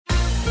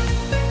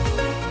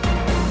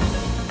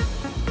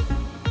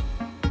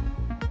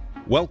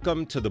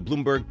Welcome to the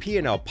Bloomberg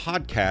P&L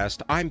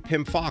podcast. I'm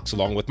Pimm Fox,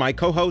 along with my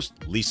co-host,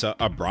 Lisa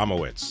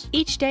Abramowicz.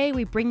 Each day,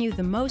 we bring you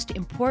the most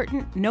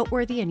important,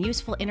 noteworthy, and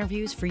useful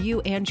interviews for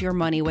you and your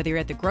money, whether you're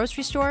at the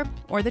grocery store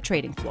or the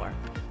trading floor.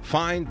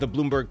 Find the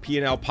Bloomberg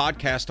P&L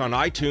podcast on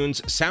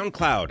iTunes,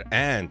 SoundCloud,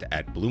 and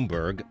at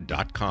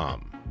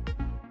Bloomberg.com.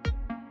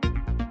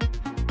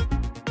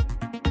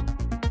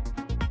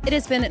 It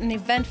has been an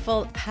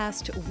eventful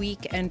past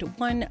week, and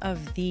one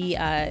of the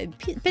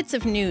bits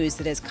of news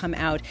that has come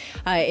out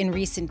in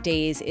recent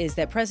days is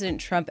that President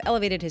Trump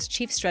elevated his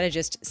chief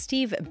strategist,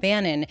 Steve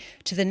Bannon,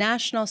 to the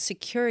National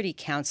Security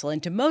Council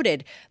and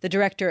demoted the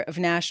director of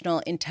national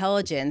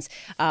intelligence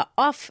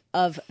off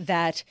of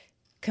that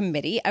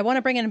committee. I want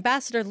to bring in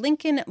Ambassador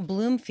Lincoln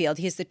Bloomfield.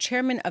 He is the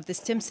chairman of the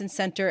Stimson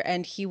Center,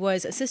 and he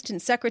was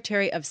Assistant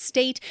Secretary of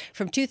State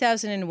from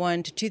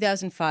 2001 to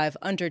 2005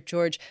 under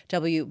George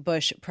W.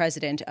 Bush,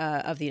 President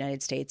of the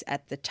United States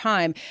at the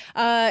time.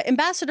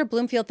 Ambassador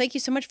Bloomfield, thank you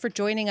so much for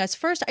joining us.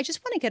 First, I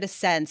just want to get a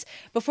sense,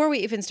 before we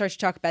even start to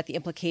talk about the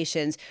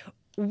implications,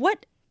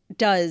 what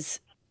does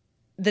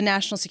the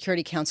National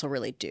Security Council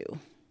really do?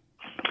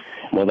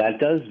 Well, that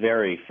does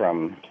vary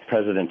from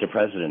president to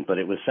president, but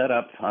it was set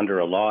up under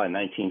a law in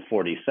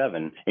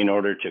 1947 in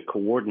order to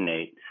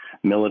coordinate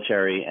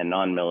military and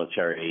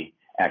non-military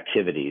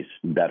activities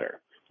better.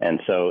 And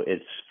so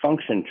its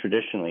function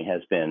traditionally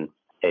has been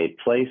a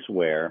place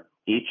where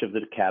each of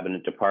the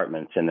cabinet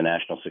departments in the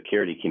national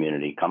security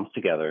community comes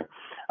together,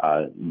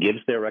 gives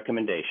their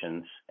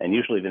recommendations, and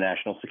usually the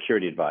national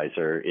security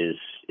advisor is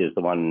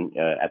the one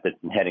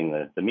heading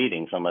the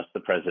meetings, unless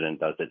the president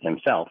does it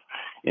himself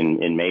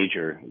in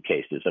major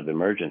cases of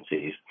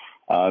emergencies,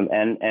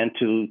 and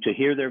to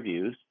hear their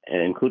views,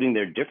 including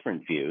their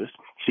different views,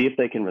 see if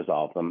they can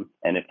resolve them,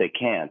 and if they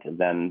can't,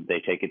 then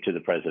they take it to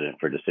the president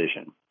for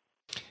decision.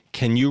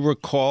 Can you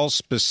recall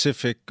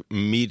specific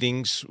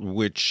meetings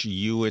which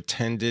you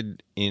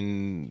attended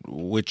in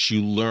which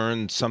you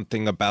learned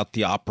something about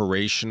the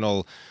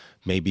operational,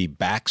 maybe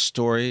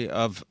backstory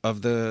of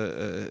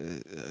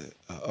the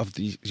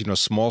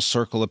small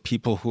circle of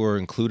people who are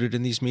included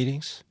in these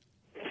meetings?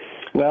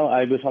 Well,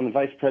 I was on the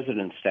vice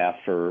president's staff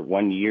for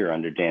 1 year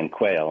under Dan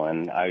Quayle,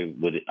 and I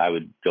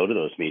would go to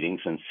those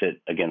meetings and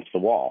sit against the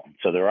wall.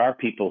 So there are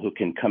people who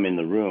can come in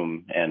the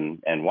room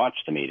and watch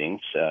the meetings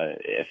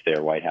if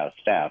they're White House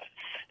staff.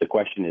 The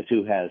question is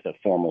who has a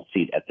formal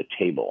seat at the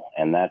table,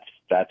 and that's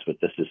what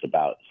this is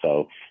about.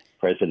 So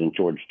President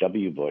George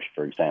W. Bush,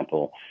 for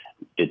example,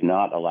 did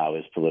not allow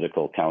his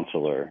political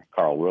counselor,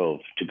 Karl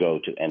Rove, to go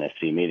to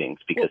NSC meetings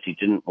because he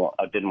didn't want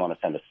to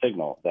send a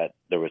signal that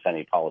there was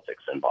any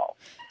politics involved.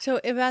 So,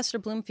 Ambassador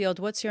Bloomfield,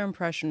 what's your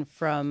impression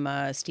from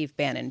Steve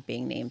Bannon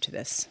being named to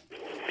this?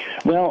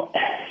 Well,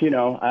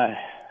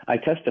 I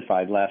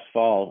testified last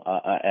fall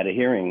at a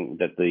hearing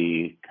that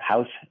the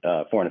House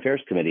Foreign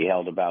Affairs Committee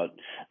held about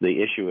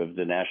the issue of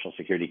the National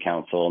Security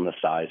Council and the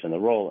size and the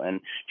role. And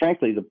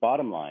frankly, the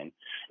bottom line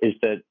is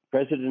that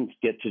presidents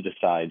get to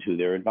decide who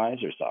their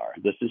advisors are.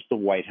 This is the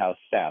White House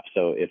staff.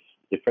 So if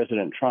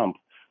President Trump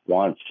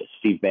wants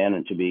Steve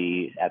Bannon to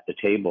be at the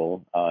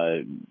table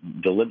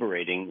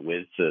deliberating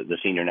with the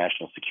senior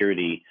national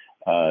security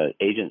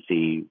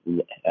agency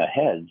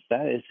heads,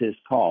 that is his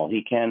call.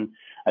 He can,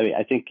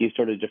 I think you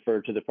sort of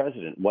defer to the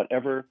president.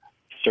 Whatever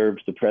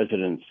serves the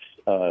president's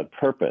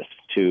purpose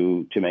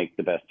to make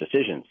the best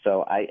decisions.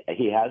 So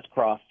he has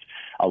crossed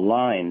a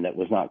line that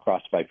was not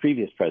crossed by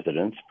previous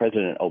presidents.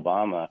 President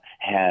Obama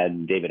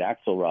had David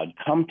Axelrod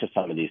come to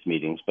some of these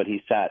meetings, but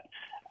he sat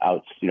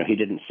out, he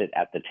didn't sit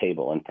at the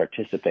table and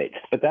participate.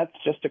 But that's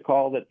just a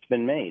call that's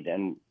been made.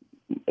 And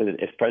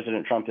if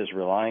President Trump is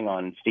relying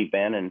on Steve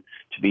Bannon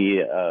to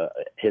be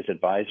his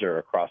advisor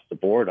across the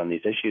board on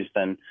these issues,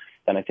 then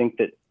I think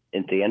that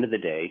at the end of the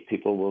day,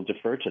 people will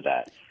defer to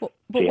that,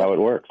 see how it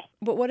works.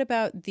 But what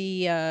about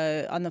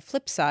on the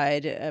flip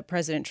side,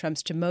 President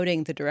Trump's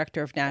demoting the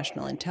director of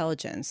national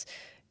intelligence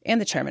and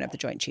the chairman of the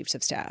Joint Chiefs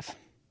of Staff?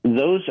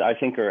 Those, I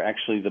think, are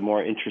actually the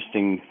more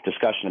interesting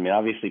discussion. I mean,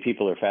 obviously,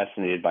 people are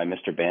fascinated by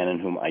Mr. Bannon,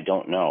 whom I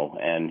don't know,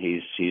 and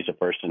he's a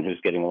person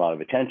who's getting a lot of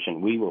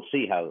attention. We will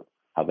see how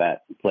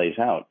that plays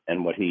out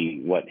and what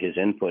his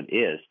input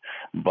is.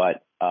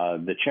 But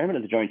the chairman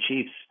of the Joint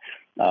Chiefs,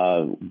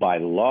 by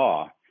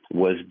law,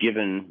 was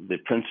given the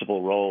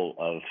principal role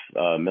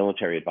of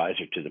military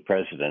advisor to the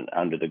president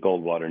under the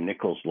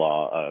Goldwater-Nichols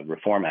Law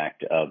Reform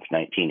Act of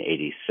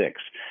 1986.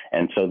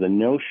 And so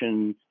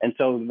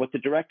what the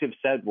directive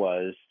said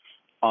was,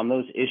 on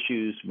those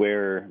issues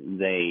where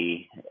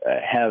they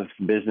have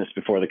business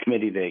before the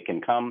committee, they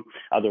can come,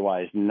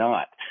 otherwise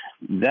not.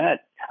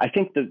 That, I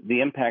think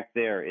the impact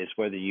there is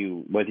whether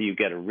you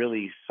get a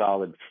really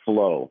solid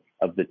flow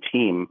of the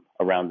team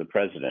around the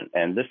president.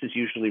 And this is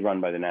usually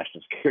run by the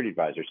National Security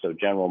Advisor. So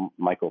General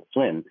Michael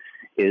Flynn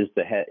is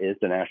the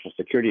National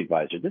Security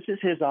Advisor. This is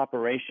his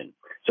operation.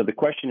 So the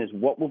question is,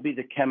 what will be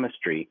the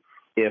chemistry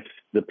if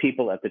the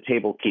people at the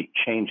table keep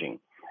changing?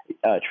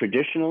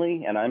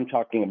 Traditionally, and I'm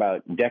talking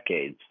about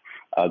decades,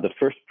 the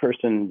first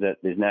person that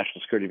the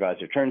National Security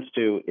Advisor turns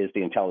to is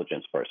the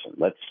intelligence person.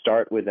 Let's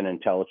start with an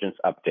intelligence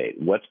update.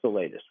 What's the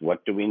latest?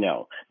 What do we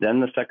know? Then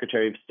the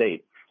Secretary of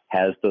State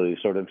has the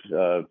sort of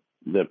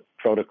the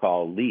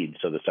protocol lead.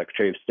 So the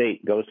Secretary of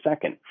State goes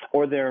second,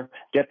 or their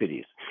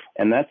deputies.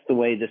 And that's the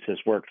way this has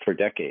worked for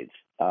decades.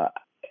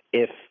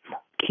 If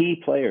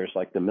key players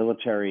like the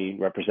military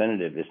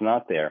representative is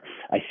not there,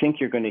 I think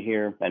you're going to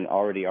hear, and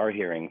already are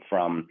hearing,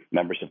 from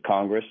members of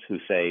Congress who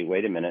say,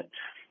 wait a minute,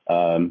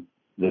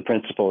 the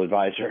principal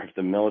advisor of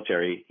the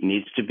military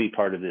needs to be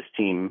part of this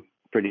team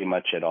pretty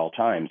much at all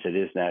times. It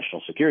is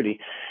national security.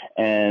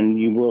 And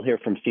you will hear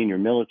from senior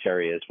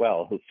military as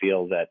well, who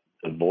feel that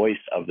the voice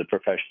of the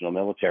professional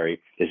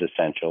military is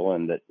essential,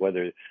 and that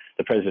whether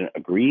the president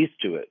agrees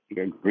with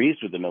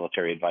the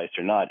military advice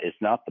or not is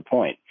not the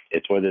point.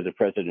 It's whether the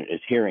president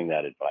is hearing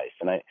that advice.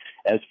 And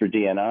as for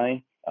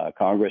DNI,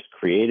 Congress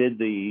created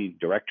the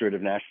Directorate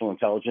of National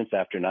Intelligence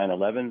after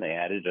 9/11. They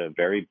added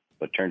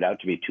what turned out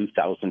to be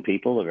 2,000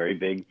 people, a very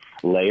big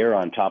layer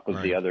on top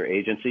of the other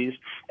agencies.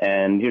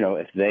 And,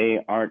 if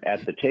they aren't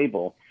at the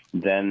table,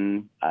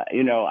 then,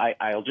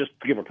 I'll just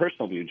give a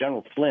personal view.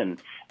 General Flynn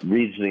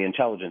reads the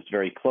intelligence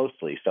very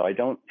closely, so I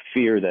don't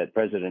fear that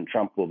President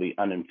Trump will be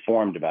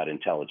uninformed about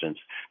intelligence,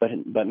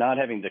 but not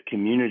having the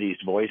community's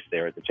voice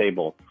there at the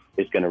table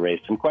is going to raise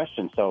some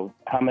questions. So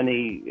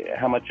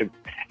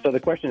so the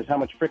question is, how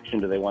much friction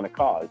do they want to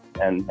cause,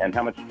 and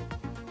how much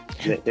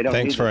they don't.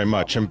 Thanks very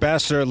much.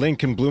 Ambassador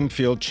Lincoln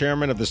Bloomfield,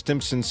 chairman of the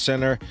Stimson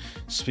Center,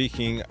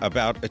 speaking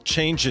about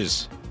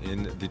changes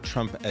in the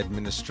Trump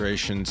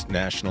administration's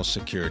national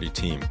security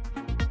team.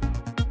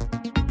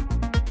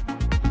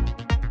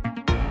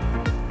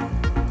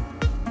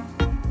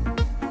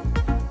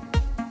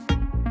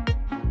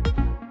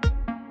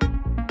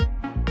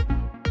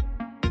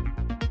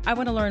 I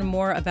want to learn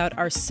more about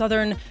our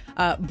southern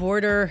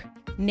border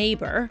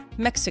neighbor,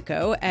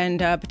 Mexico, and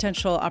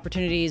potential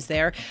opportunities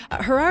there.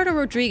 Gerardo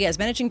Rodriguez,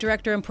 Managing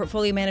Director and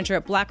Portfolio Manager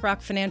at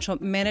BlackRock Financial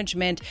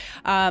Management.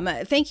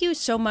 Thank you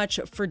so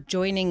much for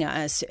joining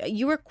us.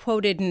 You were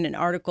quoted in an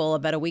article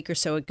about a week or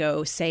so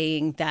ago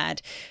saying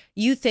that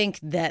you think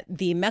that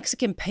the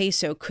Mexican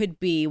peso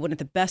could be one of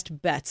the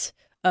best bets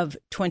of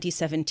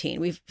 2017.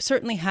 We've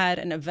certainly had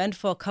an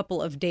eventful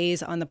couple of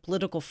days on the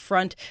political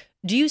front.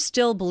 Do you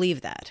still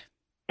believe that?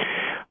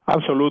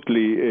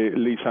 Absolutely,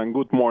 Lisa, and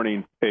good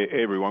morning,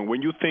 everyone.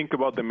 When you think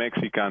about the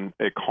Mexican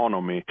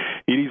economy,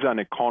 it is an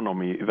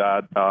economy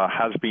that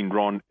has been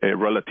run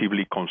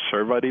relatively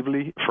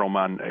conservatively from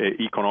an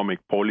economic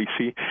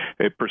policy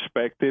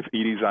perspective.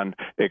 It is an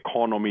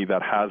economy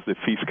that has the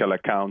fiscal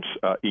accounts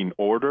in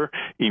order.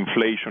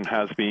 Inflation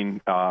has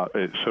been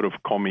sort of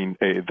coming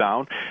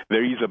down.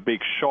 There is a big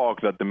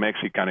shock that the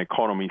Mexican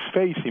economy is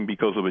facing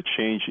because of a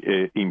change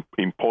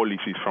in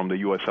policies from the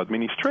U.S.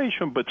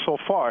 administration, but so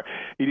far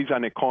it is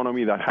an economy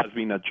that has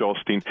been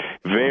adjusting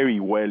very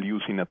well,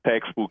 using a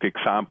textbook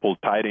example,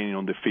 tightening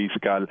on the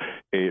fiscal,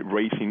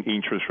 raising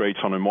interest rates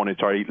on a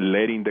monetary,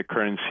 letting the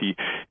currency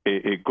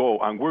go.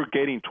 And we're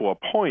getting to a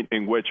point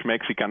in which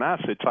Mexican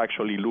assets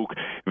actually look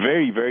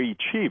very, very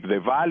cheap. The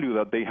value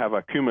that they have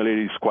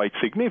accumulated is quite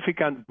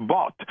significant,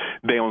 but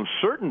the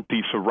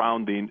uncertainty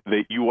surrounding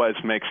the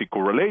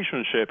U.S.-Mexico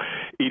relationship,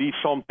 it is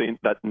something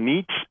that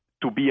needs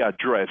to be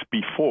addressed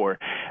before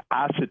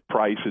asset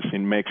prices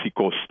in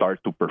Mexico start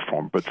to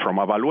perform. But from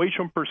a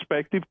valuation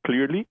perspective,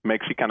 clearly,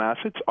 Mexican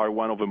assets are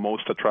one of the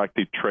most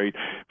attractive trade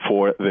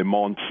for the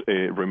months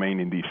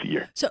remaining this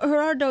year. So,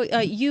 Gerardo,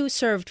 you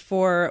served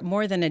for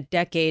more than a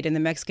decade in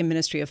the Mexican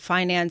Ministry of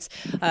Finance,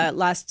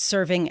 last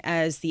serving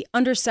as the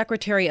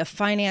Undersecretary of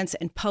Finance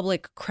and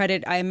Public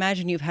Credit. I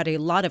imagine you've had a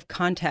lot of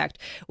contact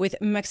with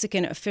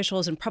Mexican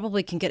officials and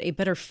probably can get a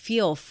better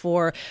feel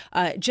for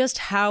just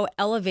how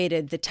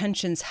elevated the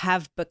tensions have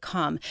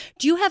become.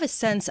 Do you have a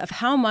sense of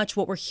how much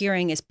what we're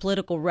hearing is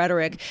political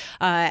rhetoric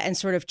and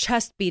sort of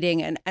chest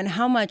beating, and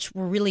how much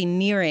we're really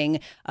nearing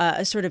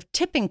a sort of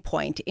tipping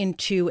point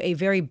into a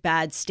very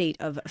bad state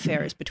of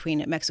affairs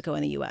between Mexico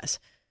and the U.S.?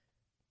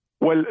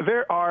 Well,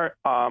 there are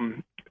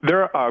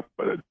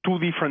two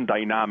different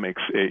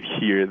dynamics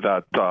here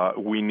that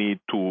we need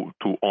to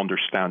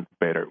understand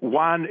better.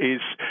 One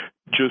is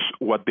just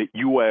what the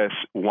U.S.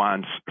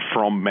 wants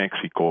from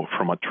Mexico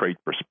from a trade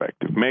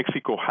perspective.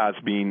 Mexico has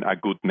been a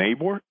good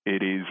neighbor.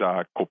 It is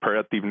a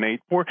cooperative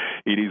neighbor.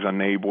 It is a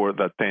neighbor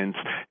that tends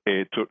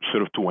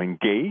to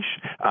engage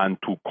and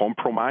to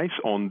compromise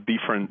on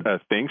different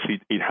things.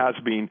 It has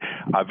been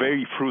a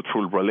very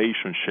fruitful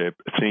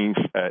relationship since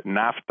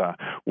NAFTA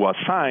was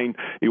signed.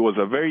 It was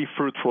a very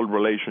fruitful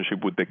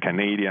relationship with the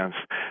Canadians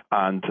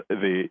and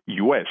the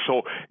U.S.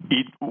 So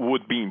it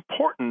would be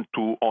important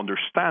to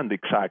understand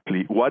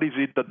exactly what is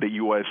it that the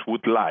U.S.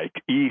 would like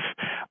if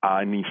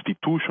an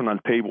institutional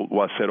table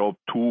was set up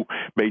to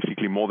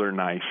basically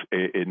modernize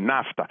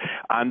NAFTA.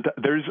 And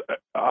there's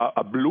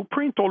a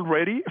blueprint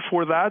already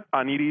for that,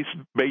 and it is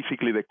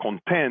basically the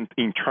content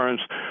in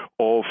terms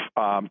of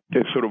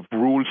the sort of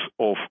rules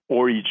of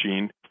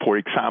origin for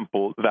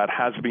example, that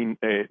has been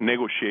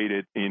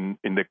negotiated in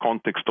the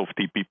context of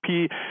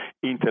TPP,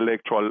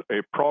 intellectual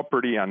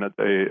property, and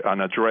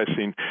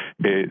addressing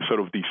sort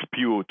of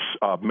disputes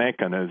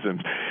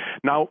mechanisms.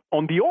 Now,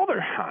 on the other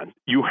hand,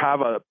 you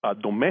have a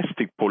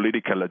domestic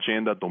political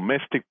agenda,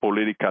 domestic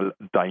political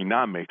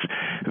dynamics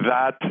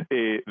that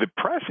the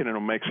president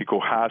of Mexico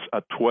has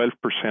a 12%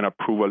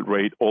 approval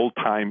rate,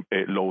 all-time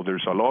low.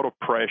 There's a lot of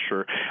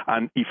pressure,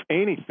 and if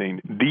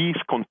anything, this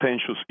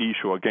contentious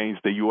issue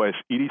against the U.S.,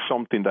 it is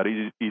something that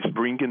is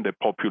bringing the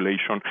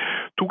population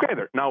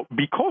together. Now,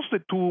 because the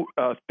two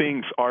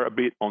things are a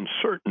bit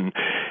uncertain,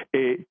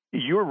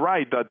 you're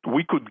right that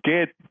we could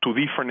get to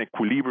different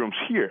equilibriums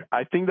here.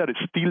 I think that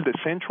still the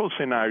central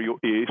scenario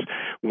is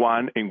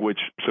one in which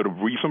sort of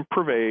reason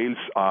prevails.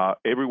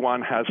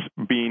 Everyone has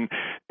been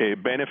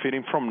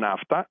benefiting from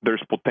NAFTA.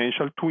 There's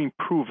potential to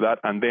improve that,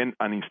 and then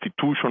an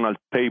institutional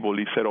table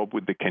is set up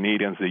with the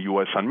Canadians, the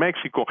U.S., and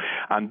Mexico,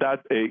 and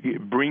that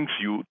brings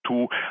you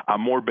to a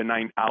more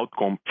benign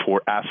outcome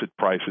for asset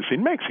prices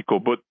in Mexico.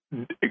 But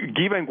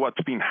given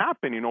what's been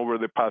happening over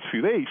the past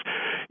few days,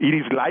 it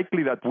is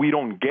likely that we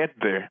don't get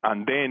there,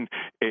 and then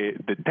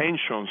the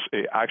tensions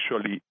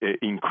actually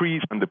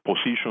increase and the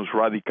positions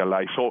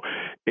radicalize. So,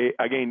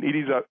 again, it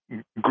is a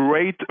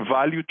great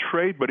value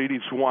trade, but it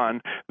is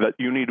one that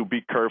you need to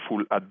be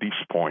careful at this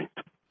point.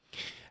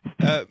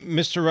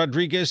 Mr.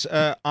 Rodriguez,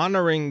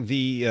 honoring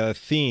the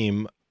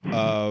theme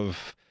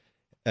of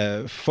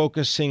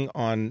focusing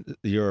on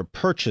your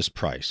purchase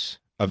price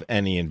of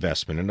any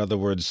investment. In other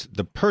words,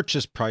 the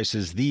purchase price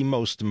is the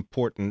most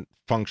important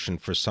function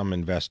for some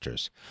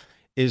investors.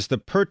 Is the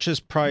purchase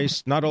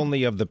price not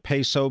only of the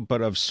peso,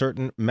 but of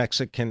certain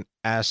Mexican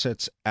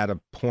assets at a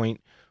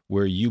point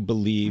where you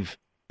believe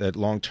that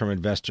long-term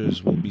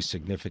investors will be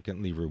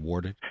significantly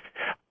rewarded?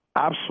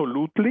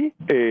 Absolutely,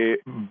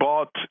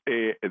 but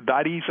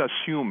that is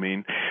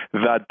assuming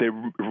that the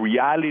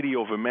reality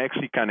of a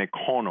Mexican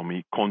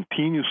economy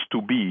continues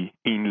to be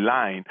in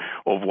line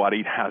of what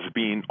it has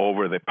been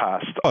over the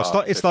past.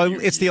 It's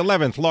the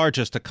 11th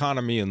largest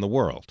economy in the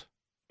world.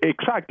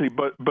 Exactly,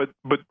 but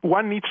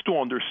one needs to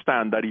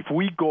understand that if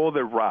we go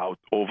the route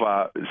of,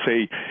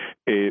 say,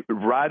 a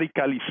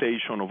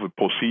radicalization of the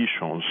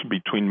positions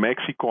between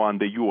Mexico and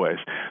the U.S.,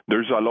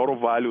 there's a lot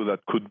of value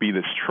that could be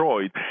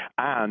destroyed,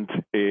 and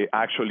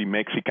actually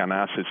Mexican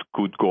assets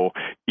could go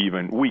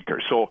even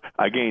weaker. So,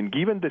 again,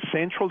 given the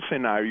central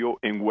scenario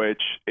in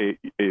which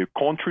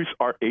countries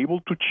are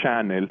able to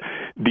channel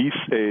these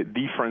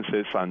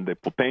differences and the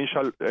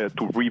potential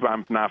to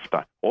revamp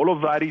NAFTA, all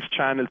of that is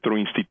channeled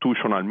through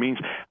institutional means.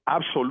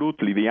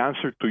 Absolutely. The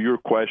answer to your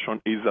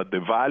question is that the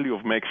value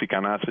of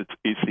Mexican assets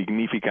is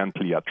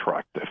significantly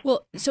attractive.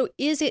 Well, so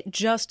is it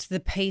just the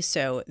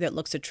peso that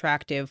looks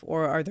attractive,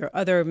 or are there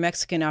other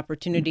Mexican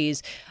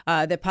opportunities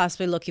that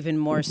possibly look even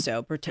more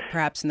so,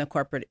 perhaps in the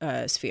corporate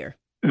sphere?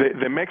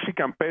 The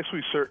Mexican peso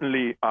is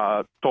certainly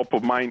top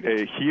of mind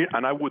here,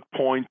 and I would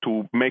point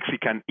to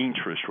Mexican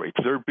interest rates.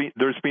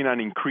 There's been an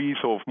increase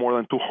of more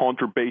than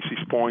 200 basis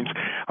points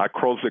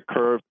across the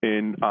curve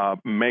in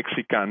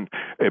Mexican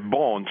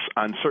bonds,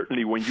 and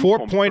certainly when you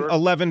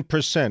 4.11%,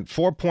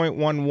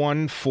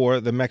 4.11 for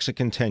the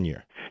Mexican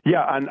 10-year.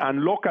 Yeah,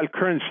 and local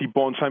currency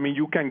bonds, I mean,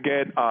 you can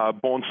get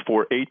bonds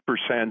for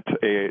 8%,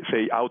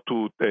 say, out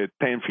to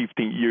 10,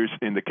 15 years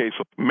in the case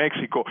of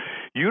Mexico.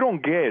 You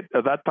don't get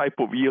that type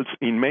of yields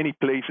in many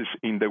places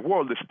in the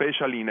world,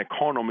 especially in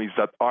economies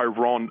that are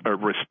run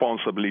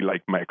responsibly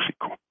like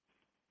Mexico.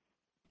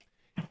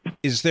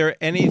 Is there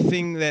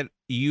anything that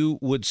you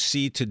would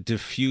see to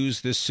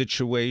diffuse this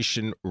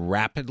situation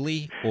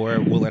rapidly, or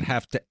will it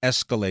have to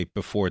escalate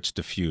before it's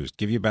diffused?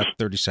 Give you about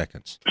 30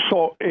 seconds.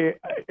 So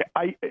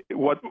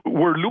what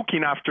we're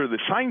looking after the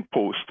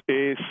signpost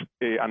is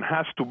and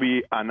has to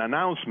be an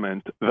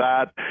announcement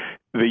that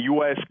the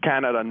U.S.,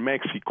 Canada, and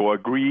Mexico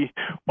agree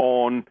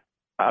on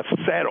a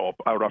setup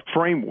or a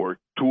framework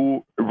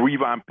to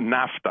revamp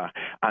NAFTA.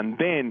 And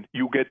then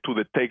you get to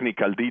the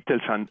technical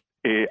details, and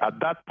at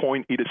that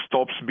point, it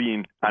stops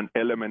being an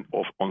element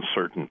of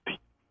uncertainty.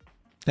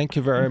 Thank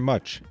you very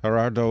much,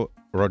 Gerardo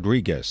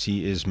Rodriguez.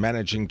 He is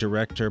Managing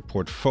Director,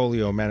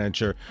 Portfolio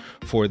Manager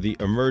for the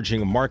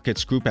Emerging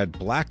Markets Group at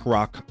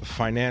BlackRock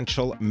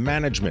Financial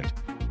Management.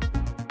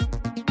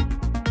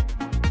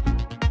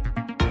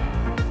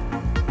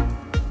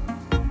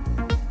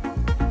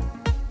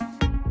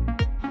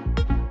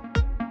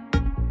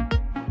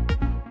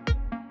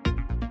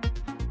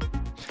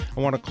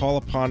 I want to call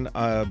upon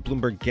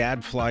Bloomberg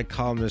Gadfly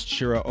columnist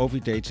Shira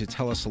Ovide to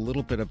tell us a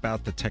little bit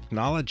about the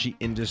technology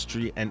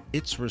industry and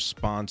its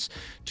response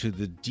to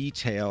the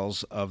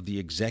details of the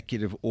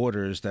executive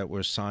orders that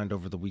were signed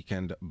over the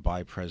weekend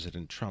by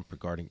President Trump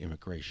regarding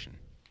immigration.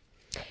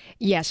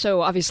 Yeah, so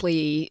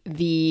obviously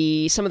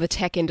some of the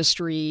tech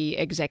industry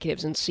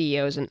executives and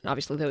CEOs, and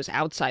obviously those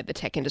outside the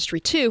tech industry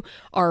too,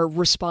 are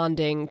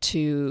responding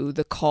to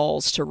the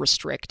calls to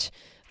restrict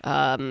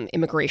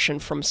immigration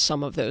from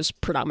some of those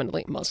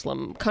predominantly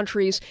Muslim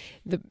countries.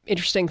 The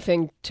interesting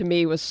thing to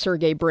me was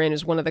Sergey Brin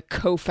is one of the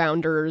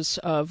co-founders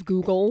of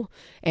Google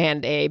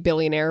and a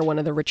billionaire, one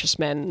of the richest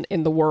men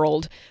in the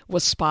world,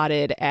 was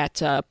spotted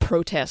at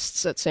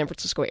protests at San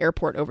Francisco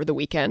airport over the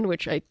weekend,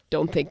 which I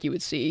don't think you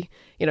would see,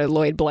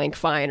 Lloyd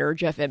Blankfein or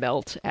Jeff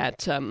Immelt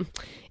at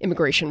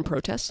immigration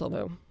protests,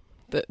 although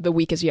the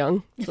week is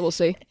young, so we'll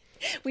see.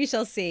 We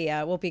shall see.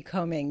 We'll be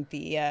combing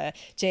the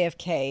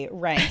JFK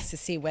ranks to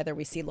see whether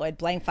we see Lloyd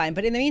Blankfein.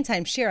 But in the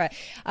meantime, Shira,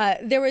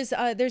 there's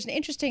an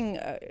interesting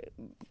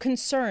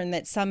concern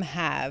that some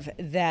have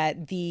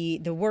that the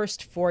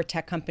worst for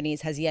tech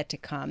companies has yet to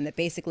come, that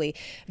basically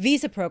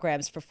visa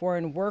programs for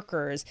foreign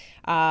workers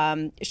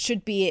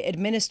should be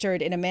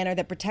administered in a manner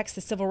that protects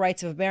the civil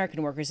rights of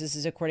American workers. This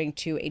is according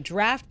to a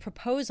draft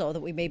proposal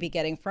that we may be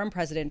getting from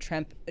President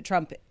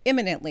Trump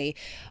imminently,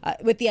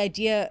 with the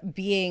idea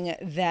being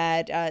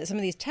that some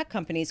of these tech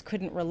companies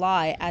couldn't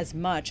rely as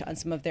much on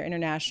some of their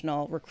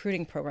international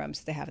recruiting programs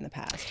that they have in the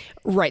past.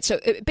 Right. So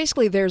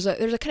basically, there's a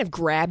kind of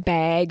grab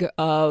bag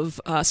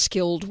of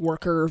skilled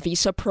worker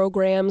visa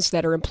programs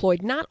that are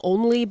employed not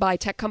only by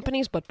tech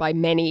companies, but by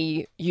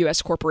many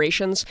U.S.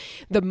 corporations.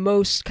 The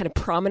most kind of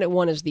prominent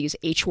one is these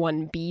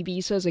H-1B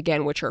visas,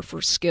 again, which are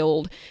for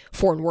skilled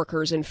foreign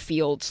workers in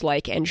fields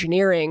like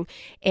engineering.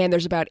 And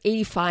there's about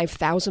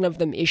 85,000 of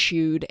them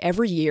issued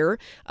every year.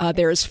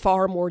 There is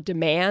far more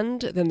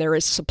demand than there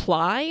is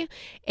supply.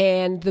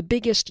 And the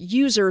biggest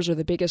users or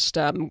the biggest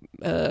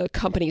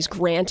companies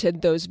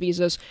granted those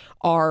visas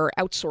are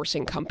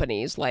outsourcing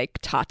companies like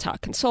Tata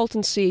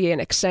Consultancy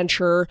and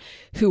Accenture,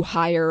 who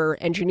hire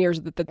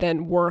engineers that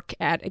then work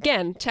at,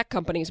 again, tech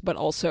companies, but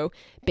also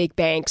big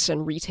banks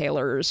and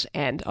retailers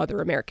and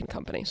other American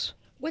companies.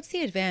 What's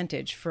the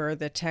advantage for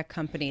the tech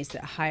companies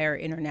that hire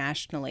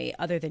internationally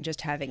other than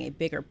just having a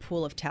bigger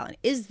pool of talent?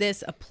 Is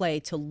this a play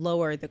to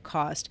lower the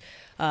cost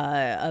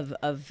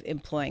of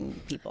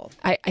employing people?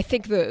 I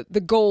think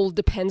the goal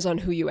depends on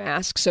who you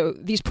ask. So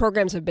these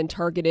programs have been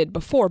targeted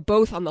before,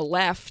 both on the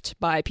left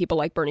by people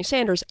like Bernie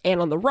Sanders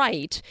and on the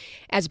right,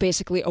 as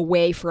basically a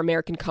way for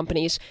American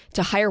companies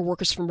to hire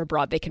workers from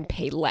abroad they can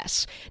pay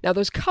less. Now,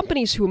 those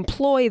companies who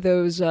employ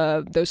those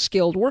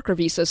skilled worker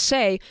visas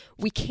say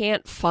we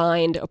can't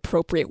find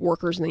appropriate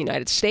workers in the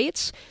United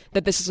States,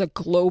 that this is a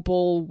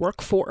global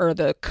workforce, or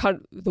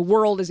the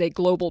world is a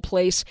global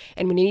place,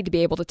 and we need to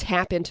be able to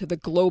tap into the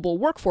global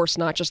workforce,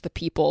 not just the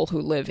people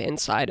who live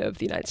inside of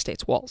the United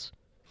States walls.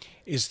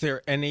 Is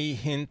there any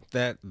hint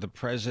that the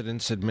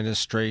president's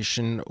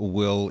administration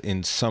will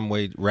in some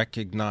way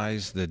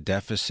recognize the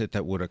deficit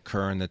that would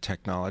occur in the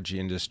technology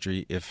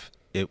industry if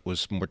it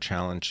was more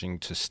challenging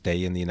to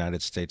stay in the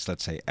United States,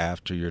 let's say,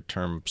 after your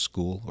term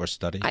school or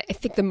study? I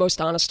think the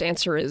most honest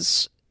answer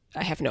is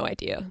I have no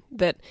idea.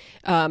 That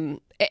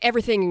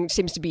everything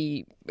seems to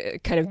be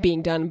kind of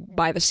being done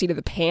by the seat of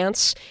the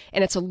pants,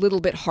 and it's a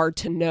little bit hard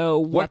to know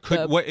what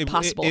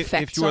possible effects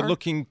are. If you were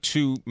looking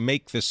to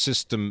make the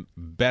system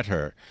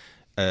better,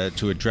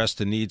 to address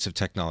the needs of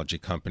technology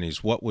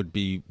companies, what would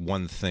be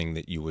one thing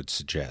that you would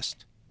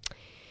suggest?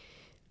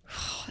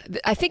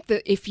 I think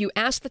that if you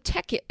ask the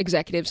tech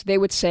executives, they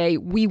would say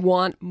we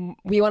want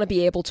to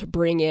be able to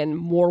bring in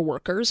more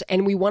workers,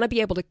 and we want to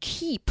be able to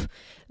keep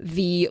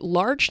the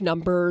large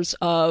numbers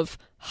of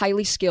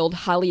highly skilled,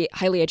 highly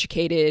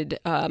educated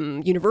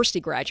university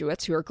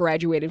graduates who are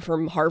graduated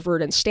from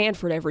Harvard and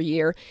Stanford every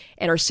year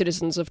and are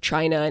citizens of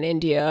China and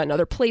India and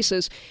other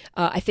places.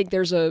 I think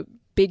there's a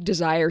big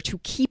desire to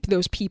keep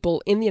those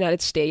people in the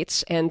United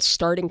States and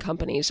starting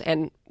companies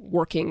and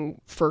working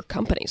for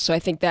companies. So I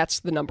think that's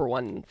the number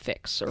one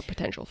fix or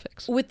potential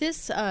fix. With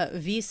this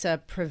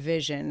visa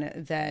provision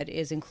that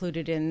is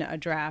included in a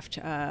draft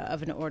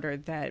of an order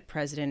that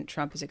President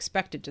Trump is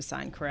expected to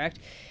sign, correct?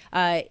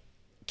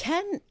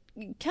 Can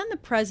the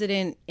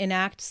president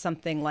enact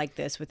something like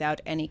this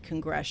without any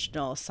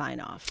congressional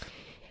sign-off?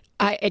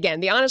 Again,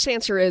 the honest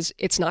answer is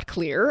it's not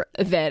clear.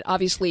 That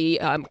obviously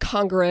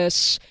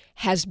Congress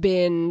has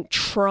been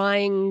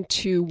trying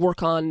to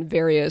work on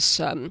various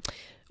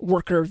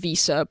worker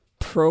visa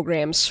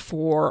programs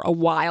for a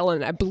while,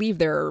 and I believe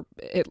there are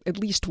at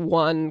least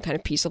one kind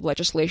of piece of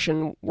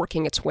legislation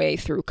working its way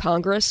through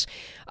Congress.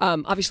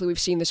 Obviously, we've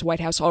seen this White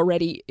House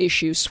already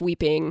issue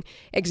sweeping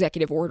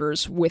executive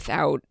orders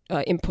without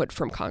input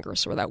from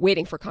Congress or without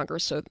waiting for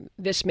Congress, so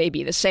this may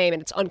be the same,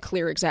 and it's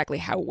unclear exactly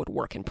how it would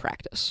work in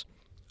practice.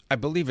 I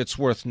believe it's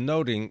worth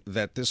noting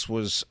that this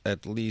was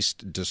at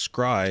least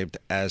described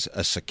as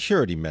a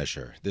security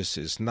measure. This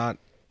is not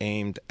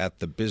aimed at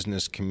the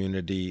business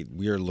community.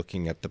 We are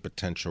looking at the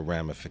potential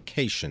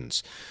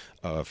ramifications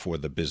for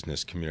the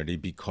business community,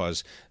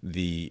 because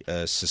the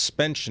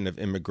suspension of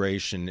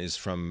immigration is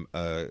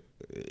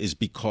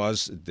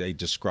because they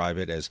describe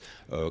it as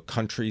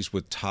countries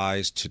with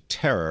ties to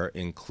terror,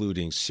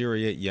 including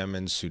Syria,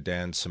 Yemen,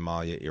 Sudan,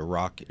 Somalia,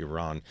 Iraq,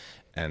 Iran,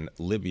 and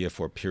Libya,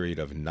 for a period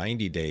of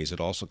 90 days.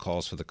 It also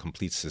calls for the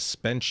complete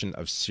suspension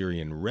of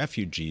Syrian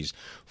refugees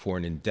for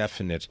an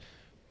indefinite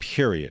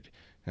period.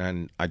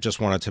 And I just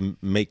wanted to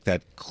make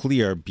that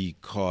clear,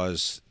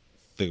 because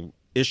the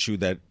issue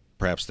that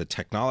perhaps the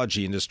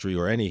technology industry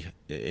or any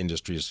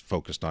industry is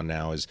focused on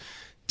now is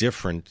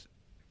different,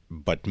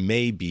 but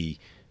maybe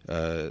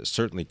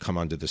certainly come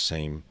under the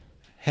same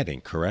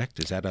heading, correct?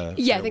 Is that a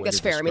I think that's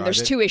fair. I mean,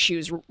 there's two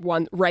issues.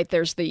 One, right,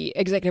 there's the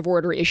executive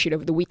order issued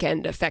over the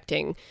weekend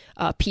affecting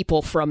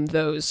people from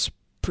those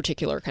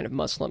particular kind of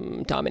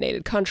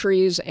Muslim-dominated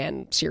countries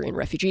and Syrian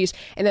refugees.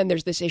 And then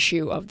there's this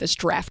issue of this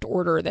draft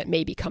order that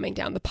may be coming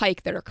down the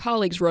pike that our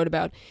colleagues wrote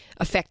about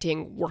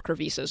affecting worker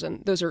visas.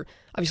 And those are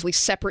obviously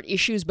separate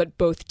issues, but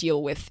both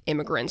deal with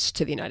immigrants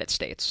to the United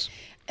States.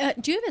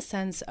 Do you have a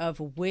sense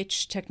of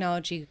which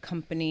technology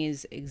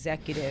companies'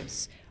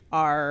 executives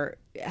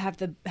have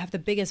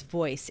the biggest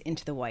voice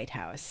into the White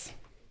House?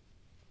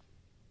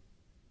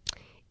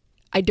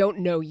 I don't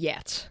know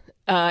yet.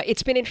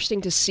 It's been interesting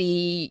to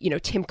see,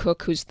 Tim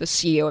Cook, who's the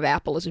CEO of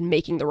Apple, has been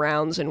making the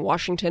rounds in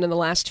Washington in the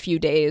last few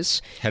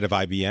days. Head of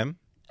IBM?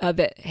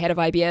 The head of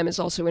IBM is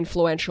also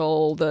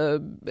influential.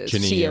 The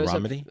CEOs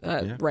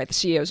the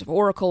CEOs of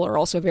Oracle are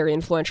also very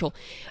influential.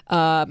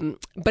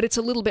 But it's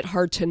a little bit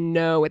hard to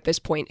know at this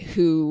point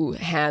who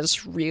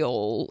has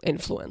real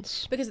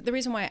influence. Because the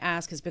reason why I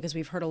ask is because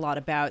we've heard a lot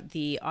about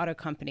the auto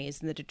companies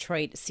and the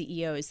Detroit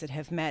CEOs that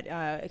have met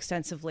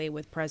extensively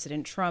with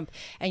President Trump,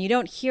 and you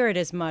don't hear it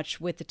as much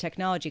with the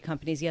technology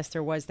companies. Yes,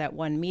 there was that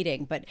one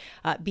meeting, but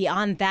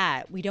beyond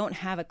that, we don't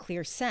have a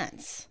clear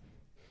sense.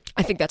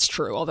 I think that's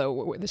true,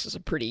 although this is a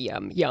pretty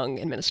young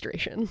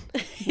administration.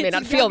 It may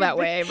not feel that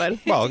way, but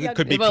it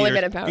could be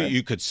Peter.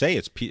 You could say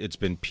it's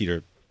been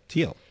Peter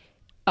Thiel.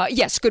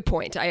 Yes, good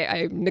point.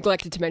 I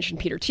neglected to mention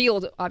Peter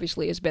Thiel.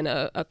 Obviously, has been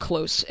a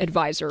close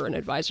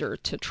advisor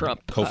to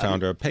Trump,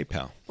 co-founder of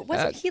PayPal.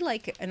 Wasn't he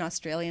like an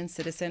Australian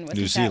citizen?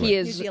 New Zealand. He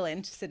is New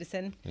Zealand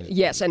citizen.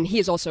 Yes, and he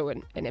is also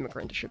an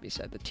immigrant. It should be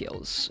said that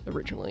Thiel's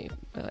originally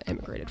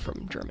immigrated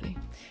from Germany.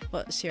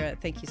 Well, Shira,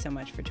 thank you so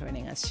much for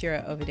joining us.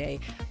 Shira Ovide,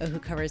 who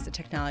covers the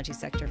technology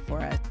sector for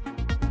us.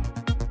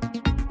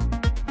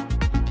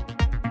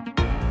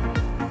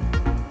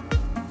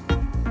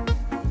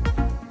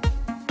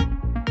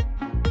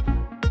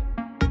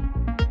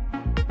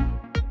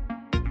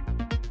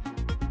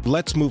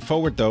 Let's move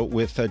forward, though,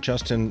 with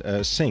Justin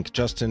Sink.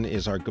 Justin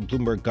is our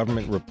Bloomberg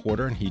government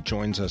reporter, and he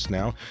joins us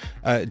now.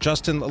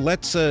 Justin,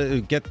 let's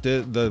get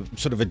the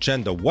sort of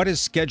agenda. What is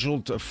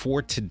scheduled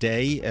for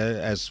today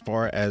as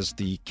far as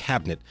the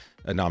cabinet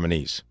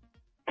nominees?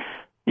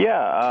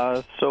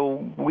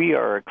 So we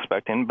are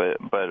expecting, but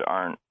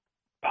aren't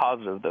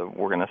positive that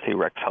we're going to see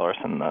Rex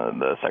Tillerson,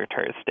 the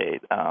Secretary of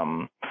State,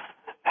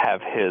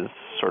 have his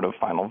sort of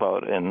final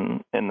vote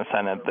in the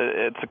Senate.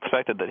 It's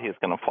expected that he's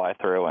going to fly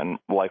through and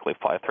likely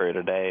fly through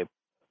today,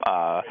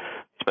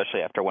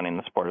 especially after winning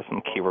the support of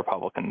some key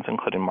Republicans,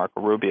 including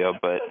Marco Rubio.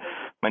 But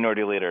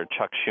Minority Leader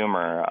Chuck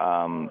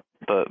Schumer,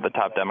 the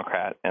top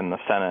Democrat in the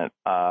Senate,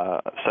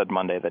 said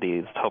Monday that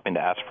he's hoping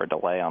to ask for a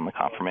delay on the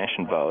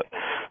confirmation vote,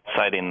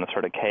 citing the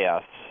sort of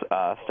chaos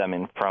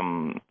stemming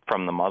from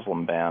the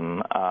Muslim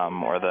ban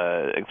or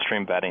the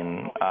extreme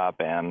vetting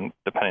ban,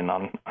 depending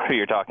on who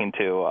you're talking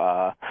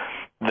to,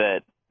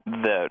 that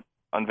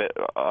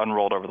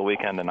unrolled over the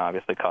weekend and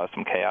obviously caused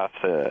some chaos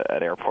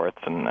at airports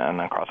and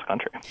across the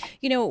country.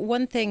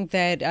 One thing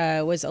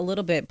that was a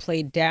little bit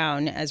played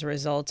down as a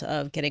result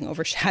of getting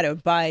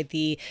overshadowed by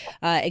the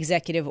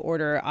executive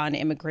order on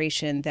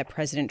immigration that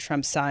President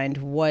Trump signed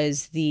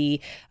was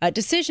the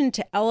decision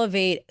to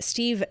elevate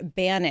Steve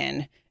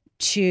Bannon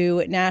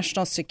to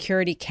National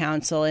Security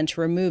Council and to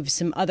remove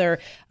some other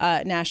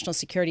national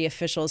security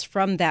officials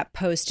from that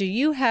post. Do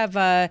you have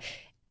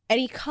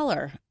any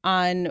color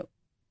on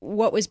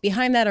what was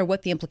behind that or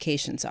what the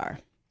implications are?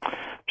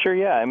 Sure,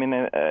 yeah. I mean,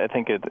 I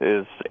think it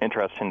is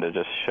interesting to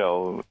just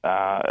show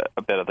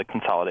a bit of the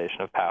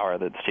consolidation of power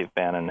that Steve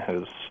Bannon,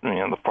 who's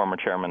the former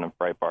chairman of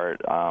Breitbart,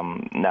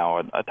 now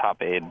a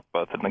top aide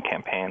both in the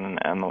campaign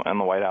and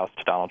the White House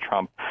to Donald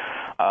Trump,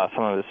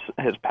 some of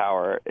his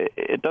power.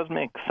 It does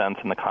make sense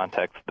in the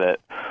context that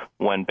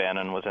when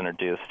Bannon was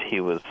introduced,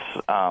 he was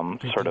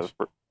sort of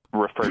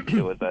referred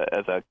to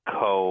as a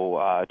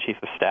co-chief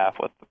of staff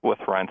with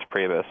Reince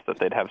Priebus, that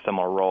they'd have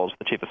similar roles.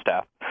 The chief of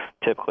staff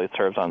typically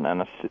serves on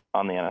the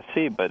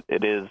NSC, but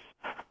it is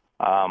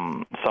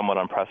somewhat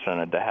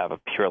unprecedented to have a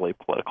purely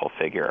political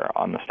figure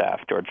on the staff.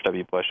 George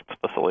W. Bush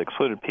explicitly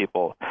excluded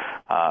people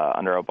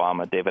under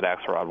Obama. David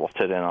Axelrod will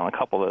sit in on a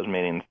couple of those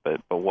meetings,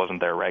 but wasn't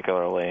there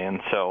regularly.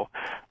 And so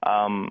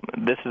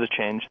this is a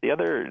change. The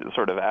other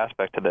sort of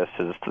aspect to this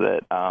is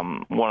that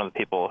one of the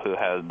people who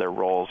had their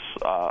roles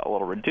a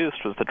little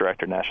reduced was the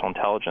Director of National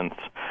Intelligence,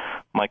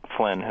 Mike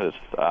Flynn, who's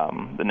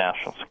the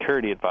National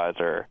Security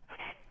Advisor,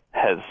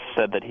 has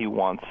said that he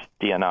wants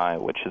DNI,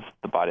 which is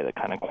the body that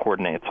kind of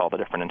coordinates all the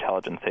different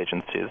intelligence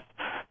agencies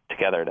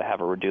together, to have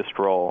a reduced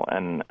role.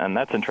 And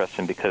that's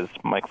interesting because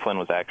Mike Flynn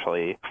was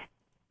actually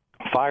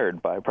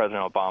fired by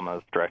President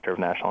Obama's Director of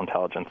National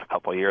Intelligence a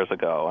couple of years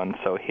ago. And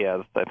so he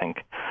has, I think,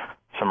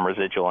 some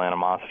residual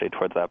animosity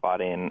towards that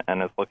body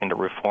and is looking to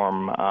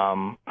reform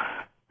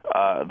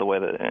the way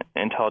that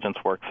intelligence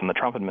works in the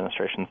Trump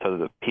administration so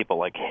that people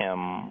like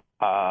him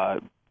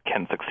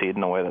can succeed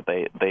in a way that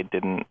they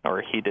didn't,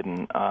 or he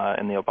didn't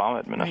in the Obama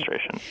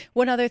administration. Right.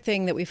 One other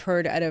thing that we've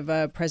heard out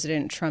of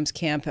President Trump's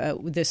camp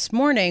this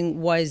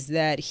morning was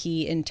that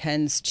he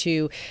intends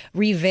to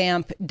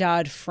revamp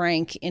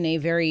Dodd-Frank in a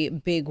very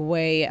big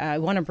way. I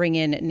want to bring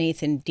in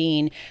Nathan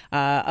Dean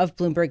of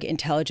Bloomberg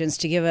Intelligence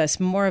to give us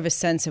more of a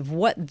sense of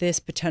what this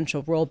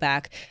potential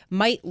rollback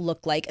might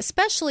look like,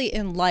 especially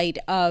in light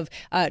of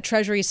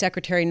Treasury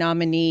Secretary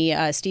nominee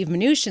Steve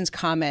Mnuchin's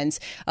comments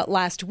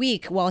last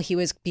week while he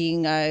was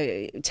being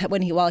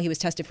while he was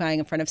testifying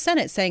in front of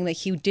Senate, saying that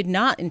he did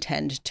not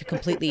intend to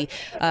completely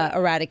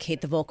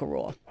eradicate the Volcker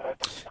rule.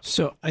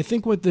 So I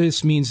think what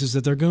this means is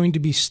that they're going to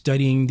be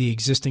studying the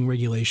existing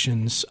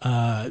regulations.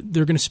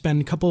 They're going to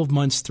spend a couple of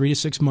months, 3 to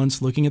 6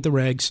 months, looking at the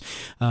regs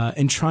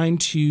and trying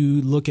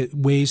to look at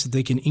ways that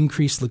they can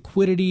increase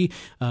liquidity.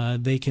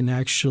 They can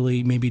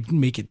actually maybe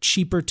make it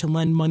cheaper to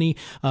lend money.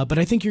 But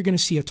I think you're going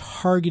to see a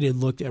targeted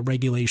look at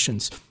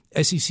regulations.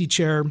 SEC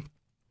Chair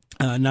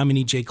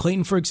nominee Jay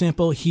Clayton, for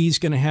example, he's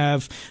going to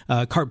have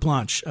carte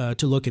blanche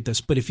to look at this.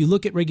 But if you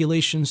look at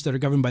regulations that are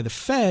governed by the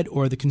Fed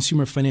or the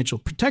Consumer Financial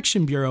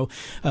Protection Bureau,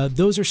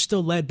 those are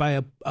still led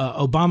by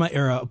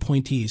Obama-era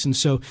appointees. And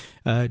so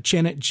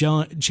Janet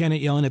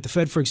Yellen at the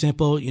Fed, for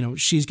example,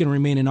 she's going to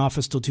remain in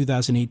office till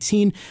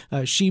 2018.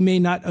 She may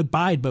not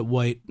abide by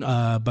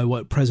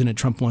what President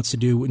Trump wants to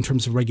do in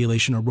terms of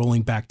regulation or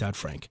rolling back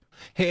Dodd-Frank.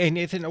 Hey,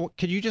 Nathan,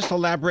 could you just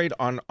elaborate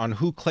on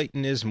who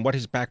Clayton is and what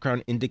his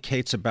background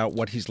indicates about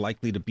what he's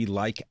likely to be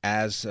like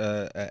as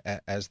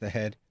the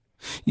head?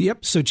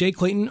 Yep. So Jay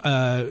Clayton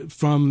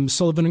from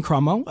Sullivan and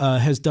Cromwell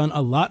has done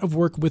a lot of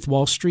work with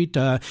Wall Street,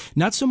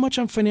 not so much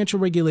on financial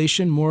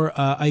regulation, more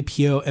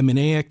IPO,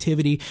 M&A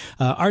activity.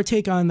 Our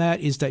take on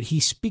that is that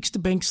he speaks the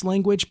bank's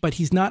language, but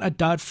he's not a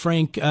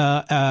Dodd-Frank,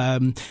 not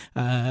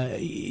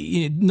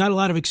a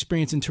lot of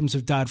experience in terms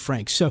of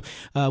Dodd-Frank. So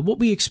what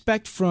we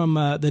expect from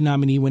the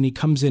nominee when he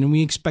comes in, and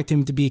we expect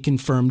him to be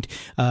confirmed,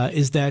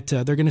 is that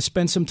they're going to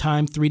spend some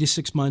time, 3 to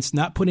 6 months,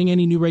 not putting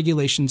any new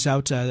regulations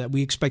out.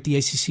 We expect the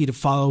SEC to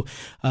follow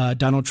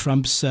Donald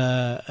Trump's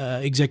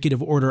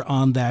executive order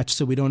on that,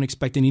 so we don't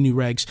expect any new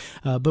regs.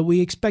 But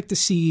we expect to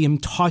see him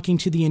talking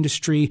to the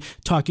industry,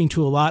 talking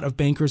to a lot of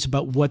bankers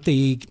about what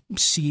they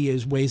see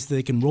as ways that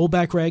they can roll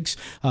back regs,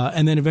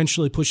 and then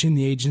eventually pushing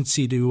the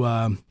agency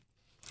to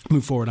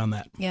move forward on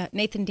that. Yeah.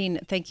 Nathan Dean,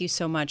 thank you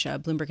so much.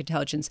 Bloomberg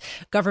Intelligence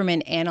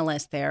government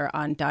analyst there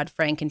on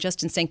Dodd-Frank. And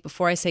Justin Sink,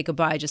 before I say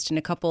goodbye, just in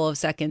a couple of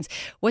seconds,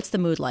 what's the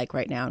mood like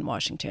right now in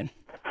Washington?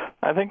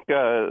 I think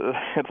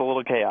it's a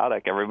little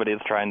chaotic. Everybody's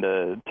trying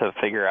to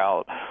figure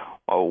out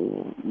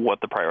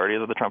what the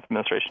priorities of the Trump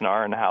administration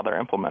are and how they're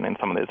implementing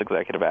some of these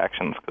executive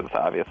actions, because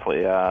obviously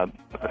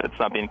it's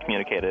not being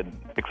communicated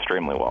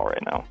extremely well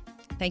right now.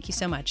 Thank you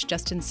so much.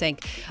 Justin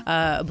Sink,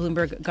 a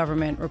Bloomberg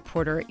government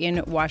reporter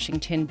in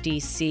Washington,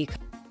 D.C.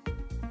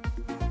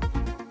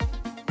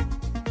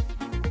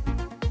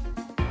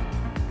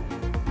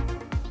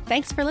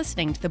 Thanks for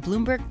listening to the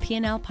Bloomberg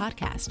P&L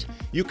podcast.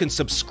 You can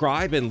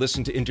subscribe and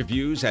listen to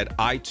interviews at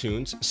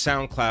iTunes,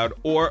 SoundCloud,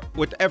 or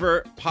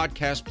whatever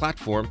podcast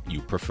platform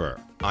you prefer.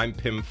 I'm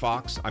Pimm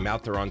Fox. I'm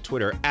out there on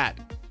Twitter at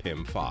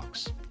Pimm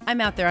Fox.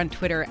 I'm out there on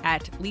Twitter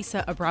at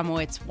Lisa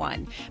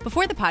Abramowicz1.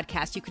 Before the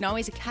podcast, you can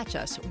always catch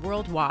us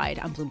worldwide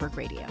on Bloomberg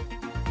Radio.